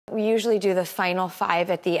we usually do the final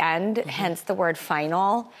 5 at the end, hence the word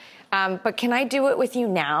final. But can I do it with you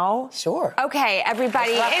now? Sure. Okay,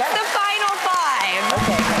 everybody, it's the final 5.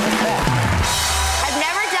 Okay, what's that? I've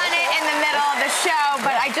never done it in the middle of the show,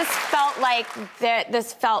 but I just felt like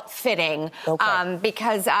this felt fitting. Okay.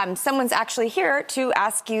 Because someone's actually here to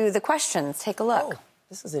ask you the questions. Take a look. Oh,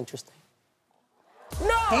 this is interesting.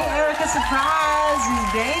 No! Hey, Erika, surprise!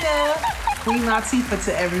 It's Dana. Queen Latifah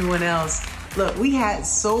to everyone else. Look, we had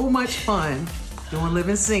so much fun doing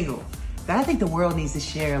Living Single that I think the world needs to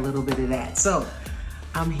share a little bit of that. So,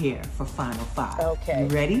 I'm here for Final 5. Okay. You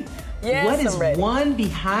ready? Yes, What is I'm ready. one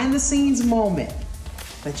behind-the-scenes moment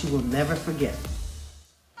that you will never forget?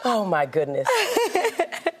 Oh, my goodness.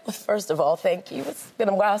 Well, first of all, thank you. It's been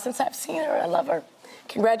a while since I've seen her. I love her.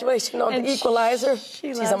 Congratulations on the Equalizer.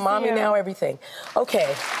 She's a mommy now, everything.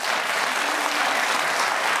 Okay.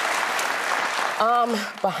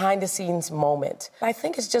 Behind the scenes moment. I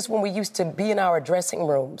think it's just when we used to be in our dressing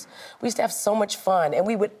rooms. We used to have so much fun, and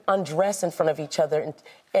we would undress in front of each other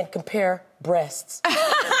and compare breasts. This is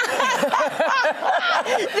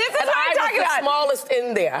what I'm talking about. The smallest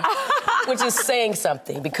in there, which is saying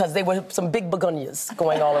something because there were some big begonias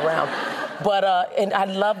going all around. But and I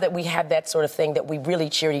love that we had that sort of thing that we really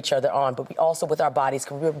cheered each other on, but we also with our bodies,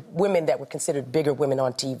 because we were women that were considered bigger women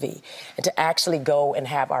on TV, and to actually go and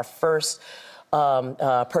have our first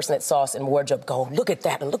person that saw us in wardrobe go, look at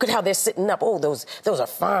that, and look at how they're sitting up. Oh, those are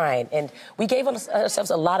fine. And we gave ourselves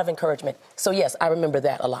a lot of encouragement. So yes, I remember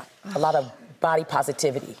that a lot of body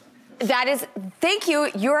positivity. That is, thank you.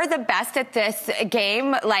 You're the best at this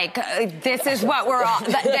game. Like, this is what we're all,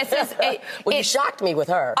 this is... Well, you shocked me with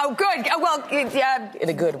her. Oh, good. Well, yeah. In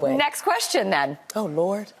a good way. Next question, then. Oh,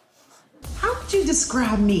 Lord. How would you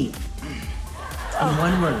describe me in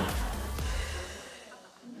one word?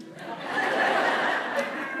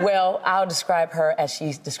 Well, I'll describe her as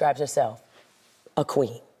she describes herself, a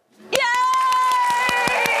queen. Yay!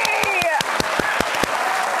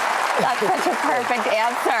 That's such a perfect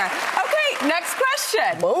answer. Okay, next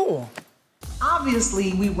question. Boom.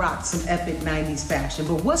 Obviously, we rocked some epic 90s fashion,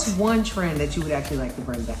 but what's one trend that you would actually like to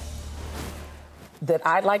bring back? That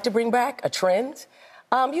I'd like to bring back, a trend?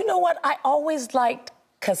 You know what? I always liked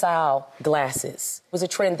Casal glasses. It was a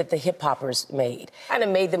trend that the hip-hoppers made. Kind of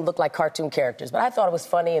made them look like cartoon characters, but I thought it was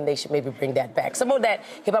funny and they should maybe bring that back. Some of that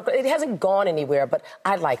hip-hop, it hasn't gone anywhere, but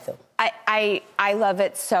I like them. I love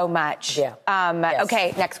it so much. Yeah. Yes.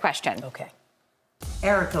 Okay, next question. Okay.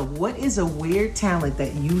 Erika, what is a weird talent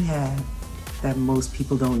that you have that most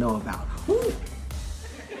people don't know about? Ooh.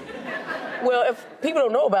 Well, if people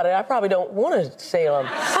don't know about it, I probably don't want to say them.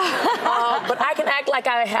 But I can act like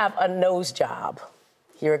I have a nose job.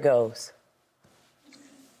 Here it goes.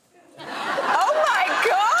 Oh, my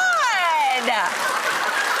God!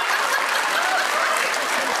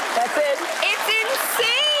 That's it. It's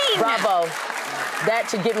insane! Bravo. That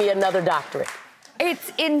should give me another doctorate.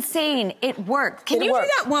 It's insane. It worked. Can It you worked.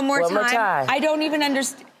 do that one more time? One more time. I don't even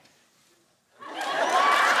understand.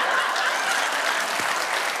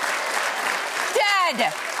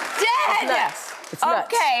 Dead! It's nuts. It's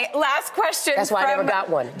nuts. Okay, last question. That's why I never got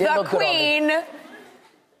one. Didn't the look good on me. Queen.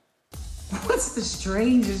 What's the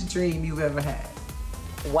strangest dream you've ever had?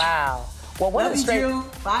 Wow. Well, one of the Drew.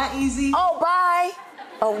 Bye, Easy. Oh, bye.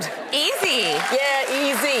 Oh, Easy. yeah,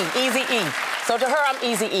 Easy E. So to her, I'm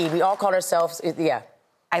Easy E. We all call ourselves, yeah.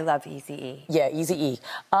 I love Easy E. Yeah, Easy E.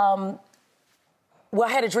 Well, I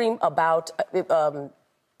had a dream about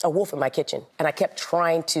a wolf in my kitchen, and I kept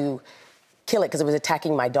trying to kill it because it was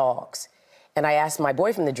attacking my dogs. And I asked my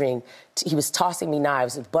boyfriend the dream, he was tossing me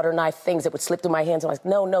knives, butter knife things that would slip through my hands. I'm like,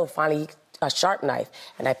 no, finally, a sharp knife.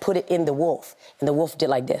 And I put it in the wolf, and the wolf did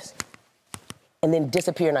like this, and then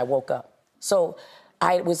disappeared, and I woke up. So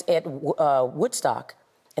I was at Woodstock,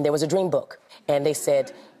 and there was a dream book, and they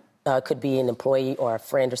said, could be an employee or a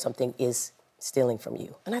friend or something is stealing from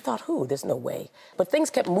you. And I thought, who? There's no way. But things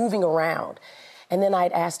kept moving around. And then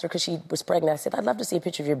I'd asked her, because she was pregnant, I said, I'd love to see a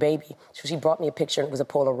picture of your baby. So she brought me a picture, and it was a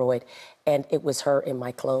Polaroid, and it was her in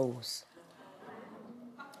my clothes.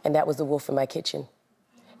 And that was the wolf in my kitchen.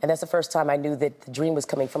 And that's the first time I knew that the dream was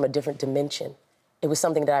coming from a different dimension. It was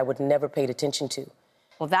something that I would never paid attention to.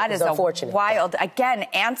 Well, that is a wild, again,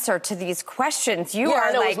 answer to these questions. You are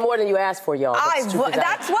I know like... it's more than you asked for, y'all.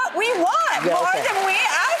 That's what we want, Yeah, more okay. than we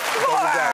asked for.